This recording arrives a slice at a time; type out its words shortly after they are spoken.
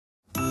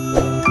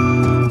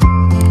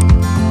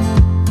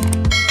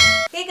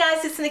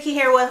Nicky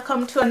here.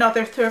 Welcome to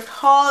another thrift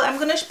haul. I'm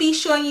going to be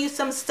showing you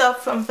some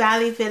stuff from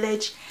Valley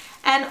Village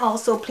and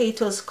also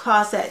Plato's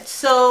Closet.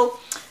 So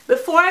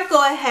before I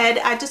go ahead,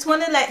 I just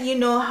want to let you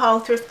know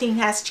how thrifting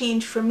has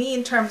changed for me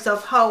in terms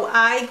of how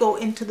I go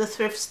into the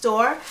thrift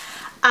store.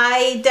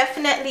 I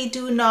definitely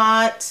do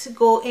not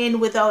go in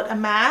without a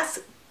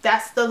mask.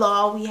 That's the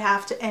law. We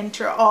have to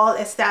enter all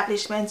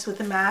establishments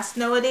with a mask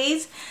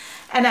nowadays.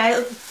 And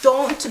I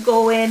don't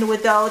go in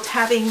without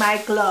having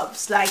my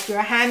gloves. Like,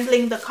 you're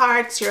handling the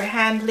carts, you're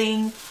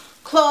handling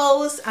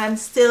clothes. I'm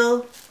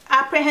still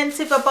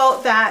apprehensive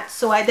about that,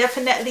 so I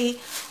definitely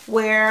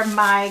wear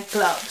my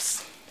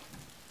gloves.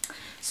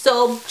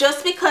 So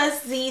just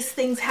because these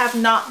things have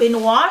not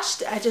been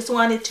washed, I just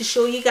wanted to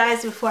show you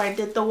guys before I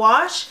did the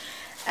wash.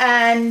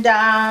 And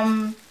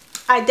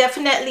I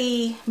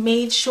definitely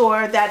made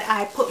sure that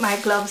I put my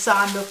gloves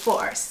on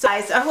before. So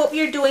guys, I hope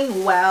you're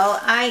doing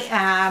well. I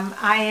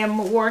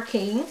am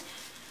working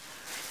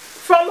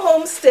from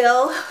home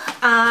still,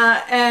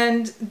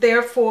 and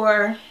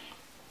therefore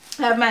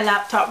I have my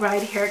laptop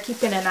right here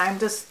keeping an eye. I'm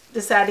just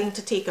deciding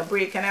to take a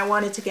break and I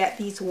wanted to get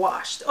these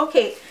washed.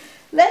 Okay,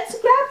 let's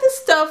grab the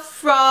stuff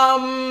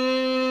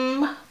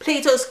from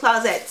Plato's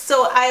Closet.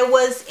 So I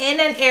was in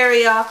an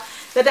area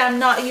that I'm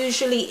not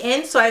usually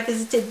in, so I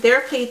visited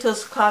their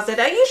Plato's Closet.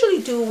 I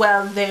usually do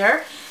well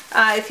there.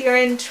 If you're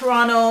in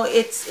Toronto,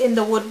 it's in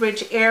the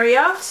Woodbridge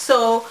area,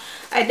 so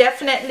I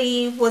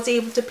definitely was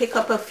able to pick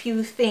up a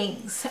few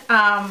things.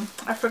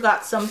 I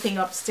forgot something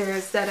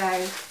upstairs that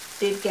I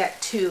did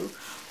get to,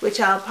 which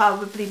I'll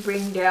probably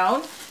bring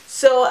down.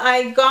 So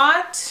I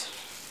got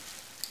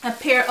a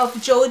pair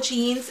of Joe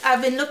jeans.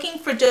 I've been looking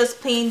for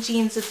just plain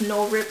jeans with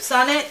no rips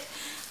on it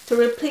to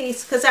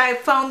replace, because I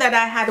found that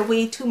I had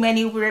way too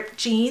many ripped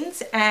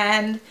jeans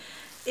and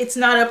it's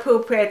not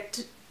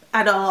appropriate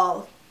at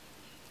all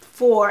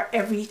for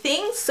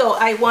everything. So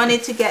I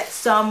wanted to get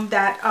some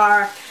that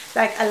are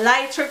like a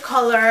lighter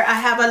color. I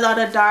have a lot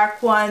of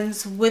dark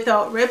ones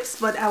without rips,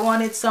 but I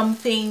wanted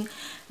something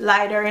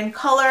lighter in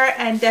color,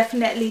 and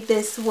definitely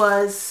this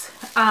was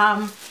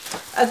a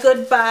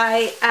good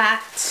buy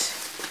at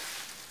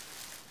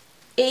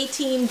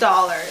 $18.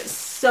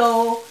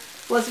 So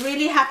was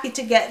really happy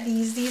to get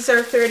these. These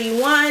are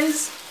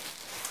 31s.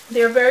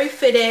 They're very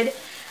fitted.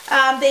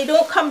 They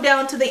don't come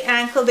down to the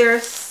ankle. They're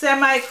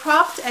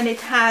semi-cropped, and it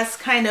has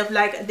kind of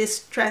like a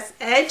distressed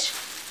edge,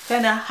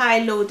 kind of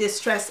high-low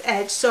distressed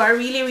edge. So I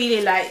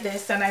really like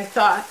this, and I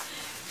thought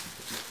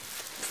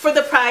for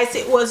the price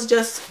it was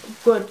just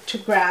good to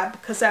grab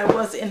because I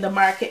was in the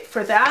market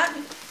for that.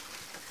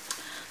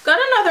 Got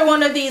another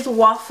one of these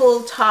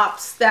waffle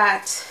tops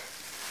that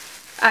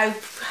I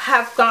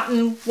have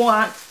gotten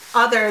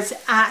others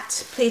at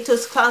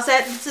Plato's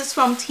Closet. This is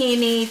from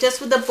TNA,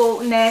 just with a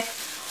boat neck,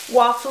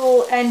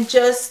 waffle, and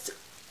just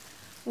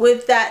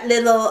with that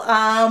little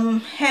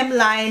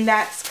hemline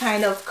that's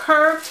kind of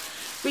curved.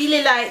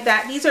 Really like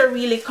that. These are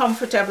really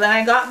comfortable, and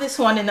I got this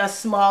one in a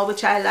small,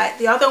 which I like.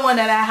 The other one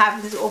that I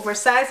have is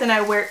oversized and I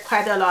wear it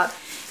quite a lot.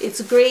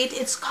 It's great.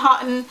 It's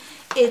cotton.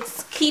 It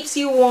keeps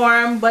you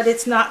warm, but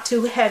it's not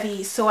too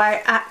heavy, so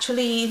I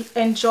actually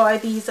enjoy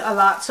these a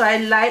lot. So I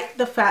like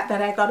the fact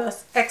that I got an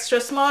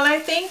extra small, I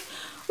think,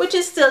 which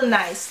is still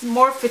nice,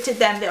 more fitted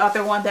than the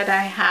other one that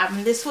I have,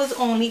 and this was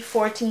only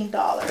 $14.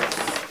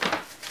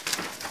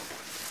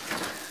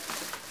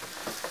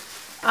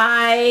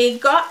 I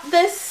got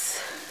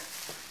this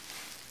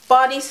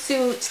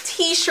bodysuit,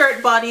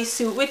 t-shirt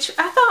bodysuit, which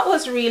I thought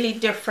was really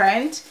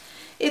different.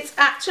 It's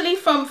actually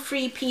from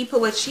Free People,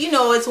 which you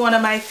know is one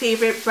of my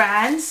favorite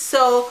brands.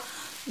 So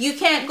you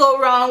can't go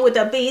wrong with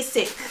a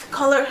basic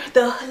color.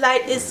 The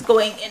light is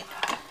going in.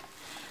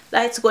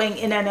 Light's going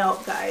in and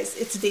out, guys.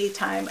 It's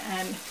daytime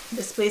and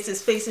this place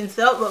is facing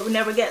south, but we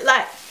never get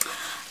light.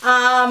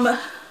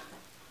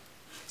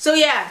 So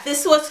yeah,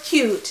 this was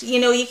cute. You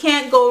know, you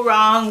can't go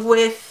wrong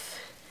with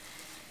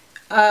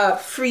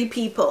Free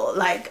People.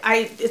 Like,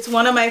 it's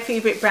one of my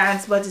favorite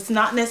brands, but it's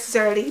not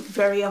necessarily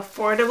very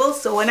affordable.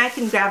 So when I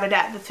can grab it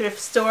at the thrift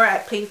store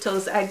at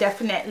Plato's, I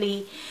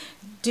definitely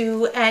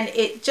do. And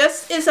it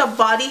just is a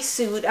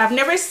bodysuit. I've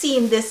never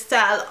seen this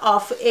style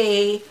of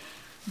a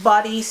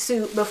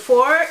bodysuit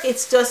before.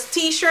 It's just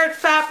t-shirt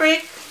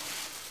fabric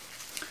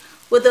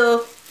with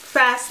a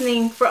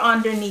fastening for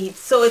underneath,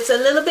 so it's a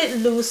little bit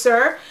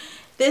looser.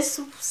 This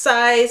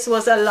size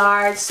was a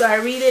large, so I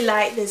really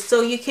like this.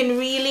 So you can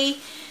really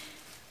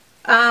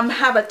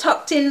have a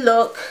tucked in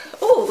look.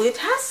 Oh, it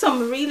has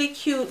some really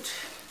cute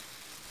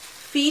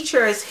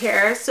features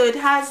here. So it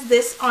has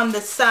this on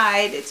the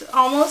side. It's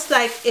almost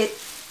like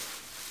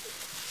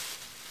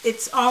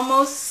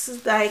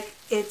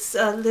it's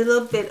a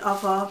little bit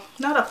of a,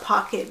 not a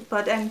pocket,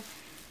 but an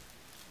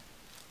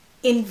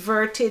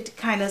inverted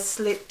kind of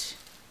slit,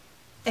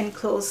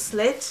 enclosed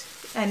slit,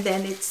 and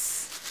then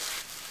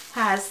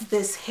has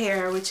this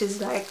hair, which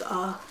is like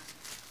a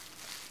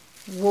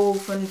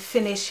woven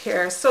finish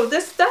hair. So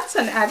that's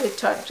an added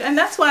touch, and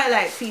that's why I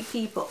like Free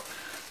People.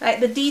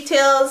 Like, the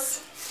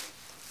details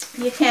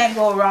you can't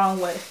go wrong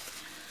with.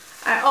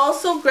 I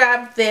also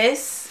grabbed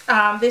this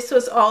this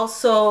was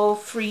also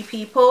Free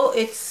People.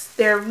 It's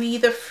their We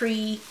the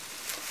Free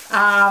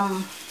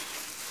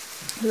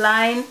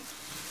line.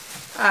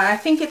 I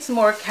think it's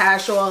more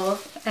casual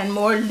and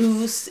more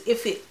loose.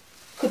 If it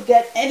could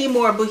get any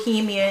more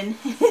bohemian,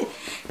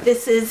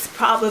 this is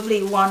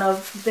probably one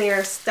of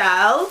their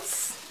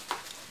styles.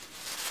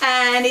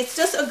 And it's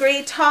just a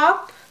great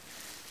top,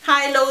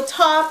 high-low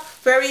top,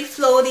 very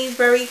floaty,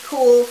 very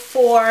cool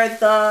for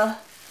the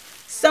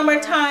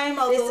summertime.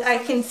 This I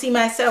can see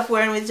myself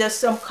wearing with just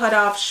some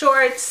cut-off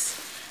shorts,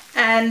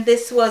 and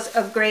this was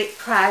a great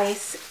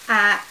price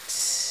at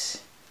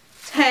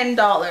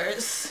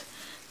 $10.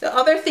 The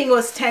other thing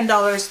was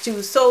 $10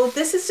 too, so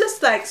this is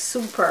just like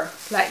super,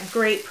 like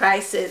great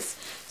prices.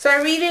 So I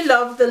really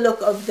love the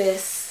look of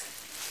this,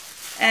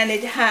 and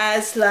it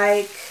has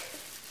like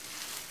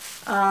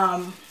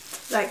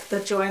the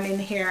joining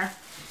here,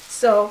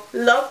 so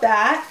love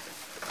that.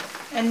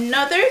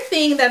 Another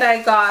thing that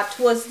I got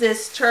was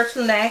this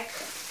turtleneck.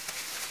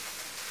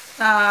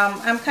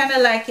 I'm kind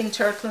of liking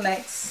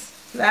turtlenecks.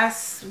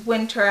 Last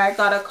winter I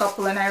got a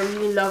couple and I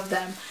really love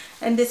them.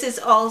 And this is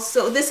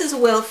also, this is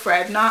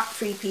Wilfred, not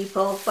Free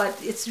People, but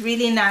it's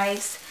really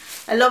nice.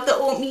 I love the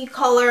oatmeal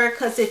color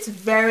because it's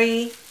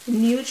very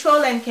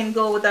neutral and can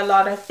go with a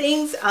lot of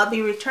things. I'll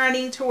be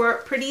returning to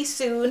work pretty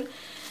soon,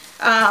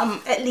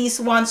 at least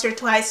once or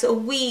twice a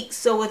week.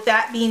 So with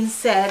that being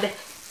said,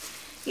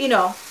 you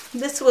know,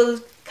 this will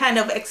kind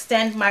of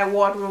extend my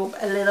wardrobe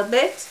a little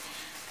bit.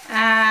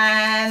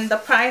 And the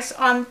price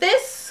on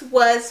this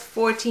was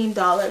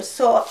 $14.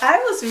 So I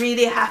was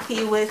really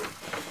happy with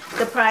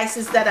the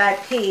prices that I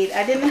paid.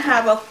 I didn't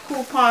have a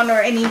coupon or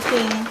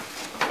anything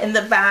in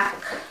the back,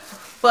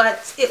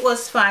 but it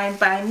was fine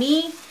by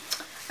me.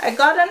 I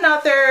got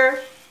another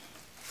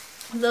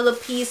little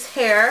piece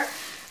here,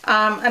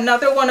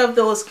 another one of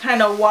those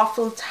kind of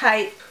waffle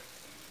type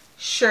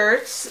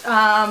shirts.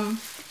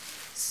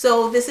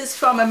 So this is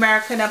from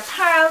American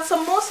Apparel.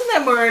 So most of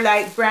them were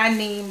like brand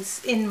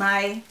names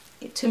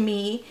to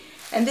me.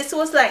 And this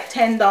was like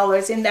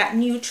 $10 in that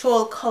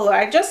neutral color.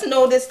 I just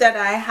noticed that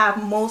I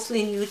have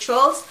mostly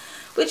neutrals,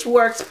 which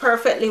works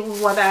perfectly with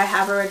what I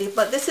have already.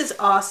 But this is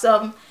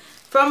awesome.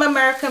 From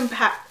American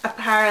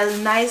Apparel,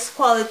 nice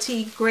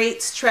quality,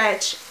 great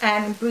stretch,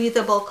 and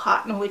breathable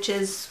cotton, which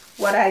is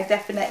what I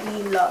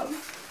definitely love.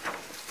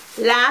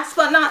 Last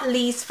but not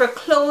least, for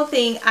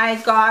clothing, I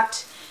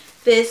got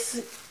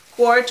this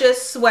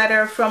gorgeous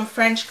sweater from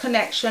French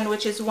Connection,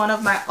 which is one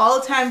of my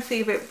all-time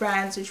favorite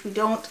brands, which we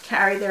don't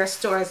carry their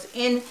stores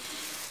in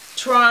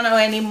Toronto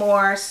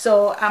anymore.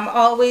 So I'm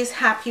always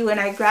happy when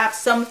I grab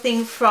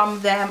something from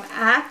them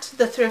at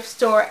the thrift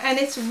store, and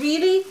it's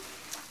really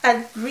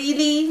a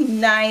really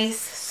nice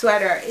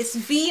sweater. It's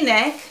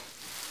V-neck.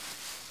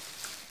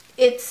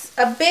 It's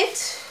a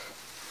bit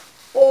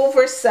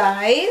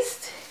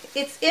oversized.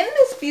 It's in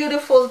this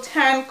beautiful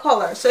tan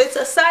color, so it's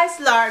a size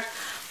large.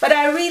 But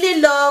I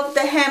really love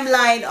the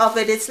hemline of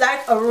it. It's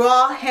like a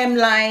raw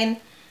hemline,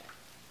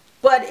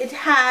 but it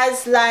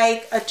has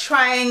like a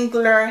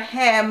triangular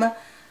hem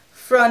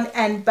front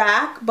and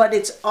back, but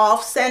it's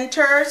off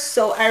center.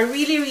 So I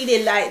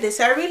really like this.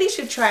 I really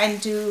should try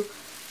and do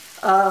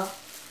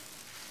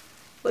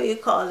what do you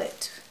call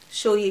it,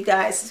 show you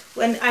guys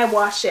when I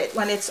wash it,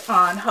 when it's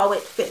on, how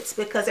it fits,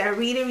 because I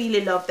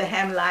really love the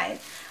hemline.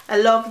 I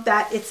love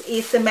that it's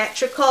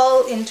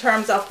asymmetrical in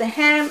terms of the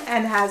hem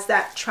and has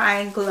that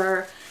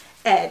triangular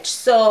edge.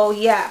 So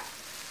yeah,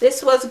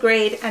 this was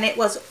great, and it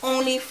was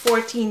only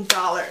 $14.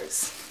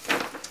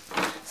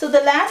 So the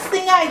last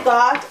thing I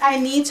got, I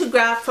need to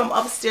grab from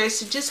upstairs,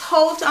 so just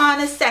hold on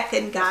a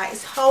second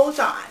guys, hold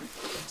on.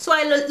 So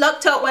I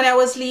looked out when I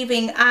was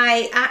leaving.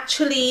 I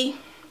actually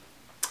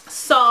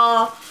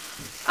saw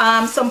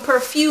some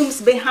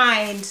perfumes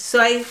behind, so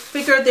I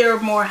figured there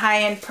were more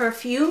high-end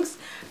perfumes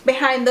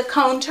behind the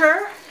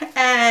counter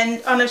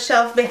and on a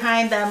shelf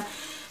behind them.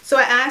 So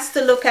I asked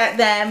to look at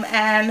them,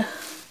 and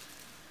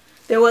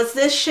there was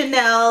this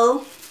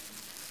Chanel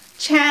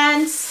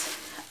Chance,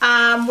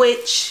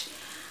 which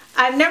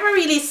I've never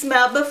really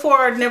smelled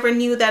before, never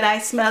knew that I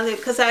smelled it,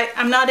 because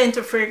I'm not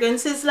into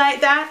fragrances like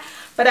that.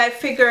 But I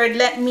figured,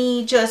 let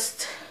me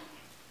just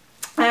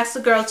ask the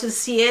girl to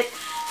see it,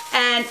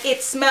 and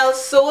it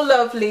smells so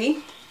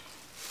lovely.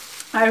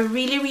 I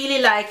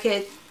really like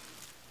it.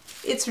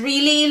 It's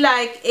really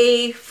like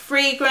a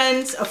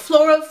fragrance, a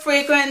floral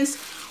fragrance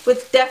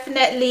with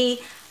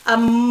definitely a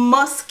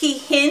musky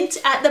hint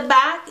at the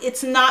back.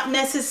 It's not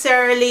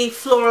necessarily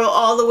floral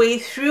all the way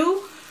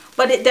through,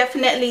 but it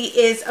definitely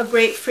is a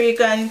great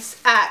fragrance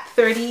at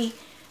 $30.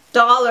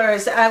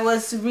 I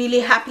was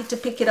really happy to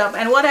pick it up,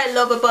 and what I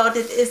love about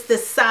it is the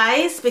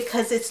size,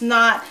 because it's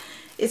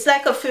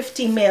like a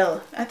 50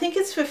 ml. I think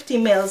it's 50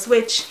 mils,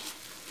 which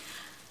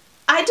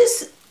I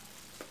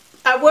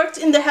worked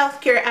in the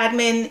healthcare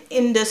admin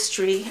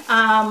industry,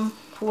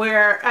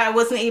 where I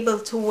wasn't able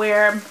to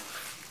wear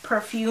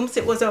perfumes.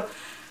 It was a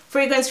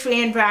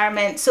fragrance-free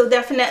environment. So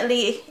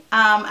definitely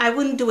I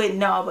wouldn't do it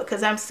now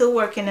because I'm still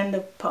working in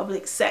the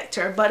public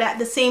sector, but at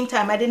the same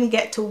time I didn't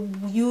get to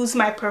use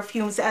my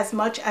perfumes as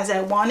much as I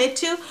wanted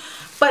to.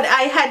 But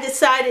I had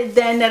decided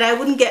then that I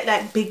wouldn't get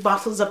like big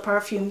bottles of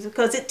perfumes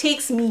because it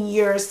takes me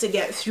years to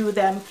get through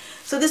them.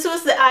 So this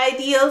was the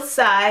ideal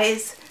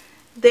size.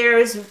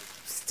 There's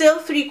still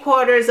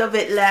 3/4 of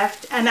it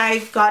left, and I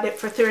got it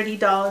for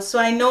 $30. So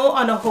I know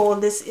on a whole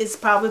this is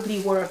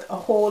probably worth a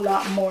whole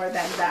lot more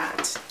than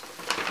that.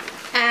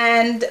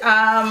 And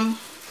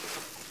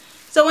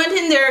so I went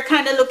in there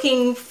kind of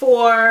looking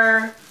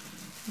for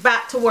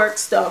back to work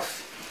stuff,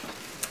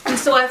 and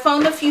so I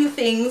found a few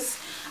things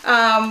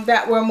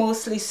that were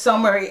mostly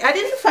summery. I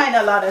didn't find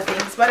a lot of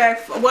things, but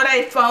what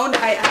I found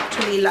I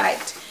actually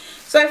liked.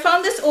 So I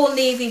found this Old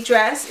Navy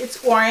dress.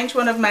 It's orange,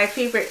 one of my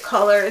favorite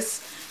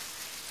colors,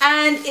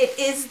 and it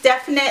is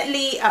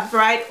definitely a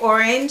bright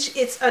orange.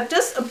 It's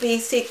just a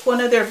basic, one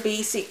of their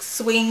basic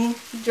swing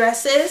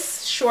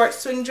dresses, short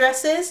swing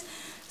dresses.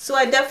 So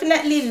I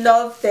definitely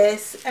love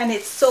this, and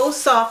it's so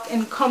soft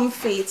and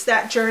comfy. It's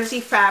that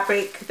jersey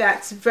fabric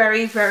that's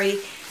very,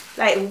 very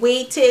like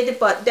weighted,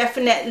 but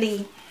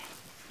definitely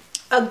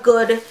a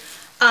good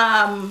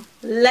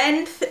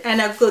length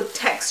and a good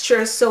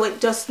texture, so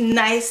it just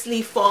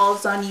nicely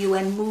falls on you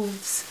and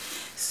moves.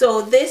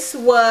 So this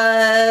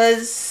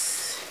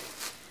was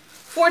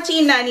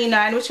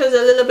 $14.99, which was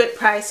a little bit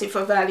pricey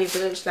for Value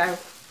Village. Like,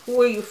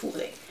 who are you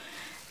fooling?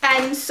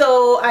 And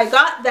so I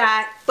got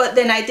that, but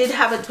then I did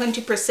have a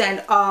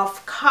 20%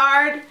 off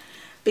card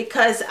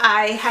because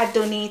I had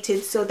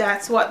donated, so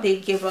that's what they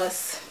give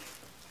us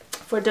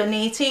for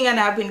donating, and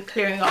I've been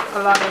clearing up a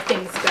lot of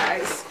things,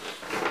 guys.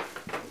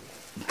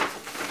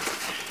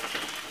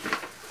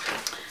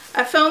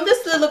 I found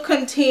this little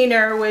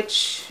container,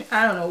 which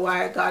I don't know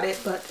why I got it,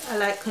 but I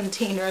like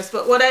containers.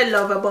 But what I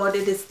love about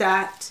it is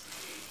that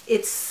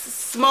it's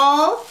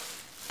small,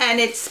 and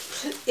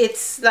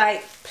it's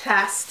like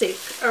plastic,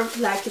 or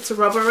like it's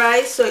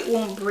rubberized, so it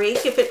won't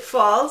break if it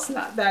falls.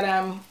 Not that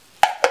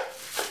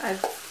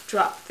I've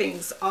dropped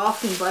things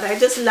often, but I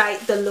just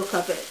like the look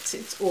of it.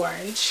 It's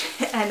orange,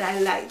 and I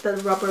like the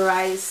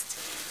rubberized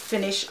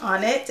finish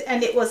on it,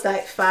 and it was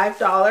like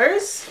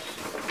 $5.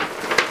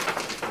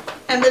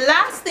 And the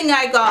last thing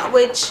I got,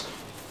 which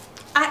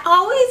I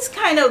always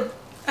kind of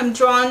am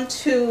drawn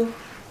to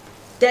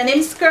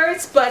denim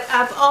skirts, but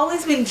I've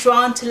always been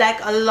drawn to like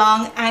a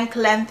long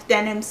ankle length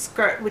denim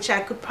skirt, which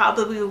I could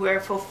probably wear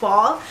for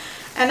fall.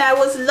 And I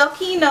was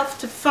lucky enough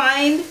to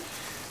find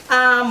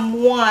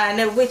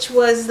one which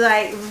was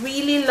like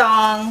really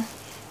long,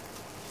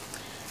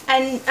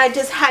 and I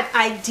just had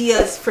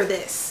ideas for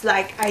this.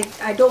 Like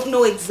I don't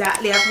know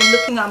exactly. I've been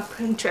looking on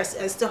Pinterest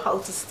as to how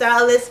to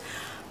style this,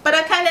 but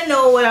I kind of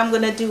know what I'm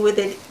gonna do with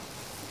it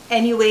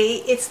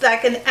anyway. It's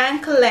like an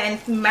ankle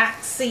length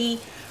maxi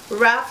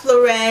Ralph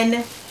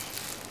Lauren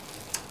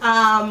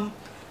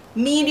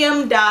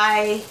medium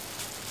dye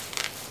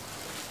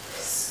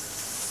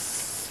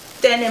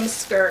denim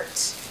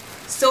skirt.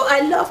 So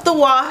I love the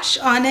wash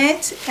on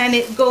it, and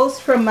it goes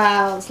for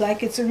miles.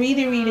 Like, it's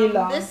really, really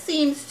long. This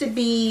seems to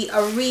be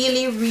a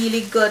really,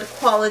 really good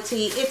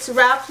quality. It's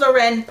Ralph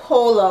Lauren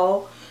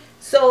polo.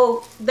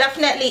 So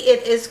definitely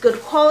it is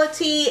good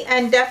quality,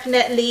 and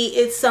definitely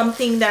it's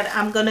something that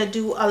I'm gonna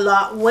do a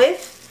lot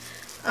with.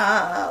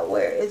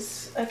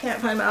 I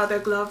can't find my other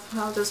glove.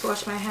 I'll just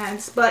wash my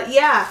hands. But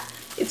yeah,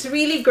 it's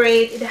really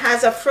great. It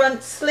has a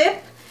front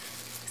slit,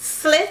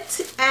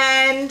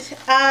 and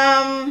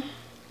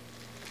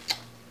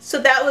so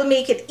that will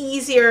make it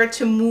easier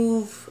to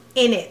move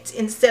in it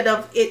instead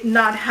of it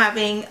not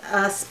having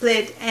a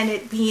split and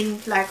it being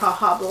like a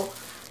hobble.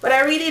 But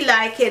I really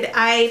like it.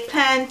 I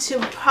plan to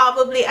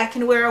I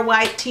can wear a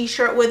white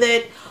t-shirt with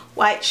it,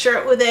 white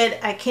shirt with it.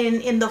 I can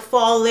in the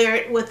fall layer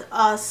it with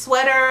a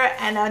sweater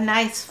and a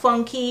nice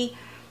funky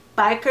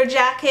biker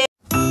jacket.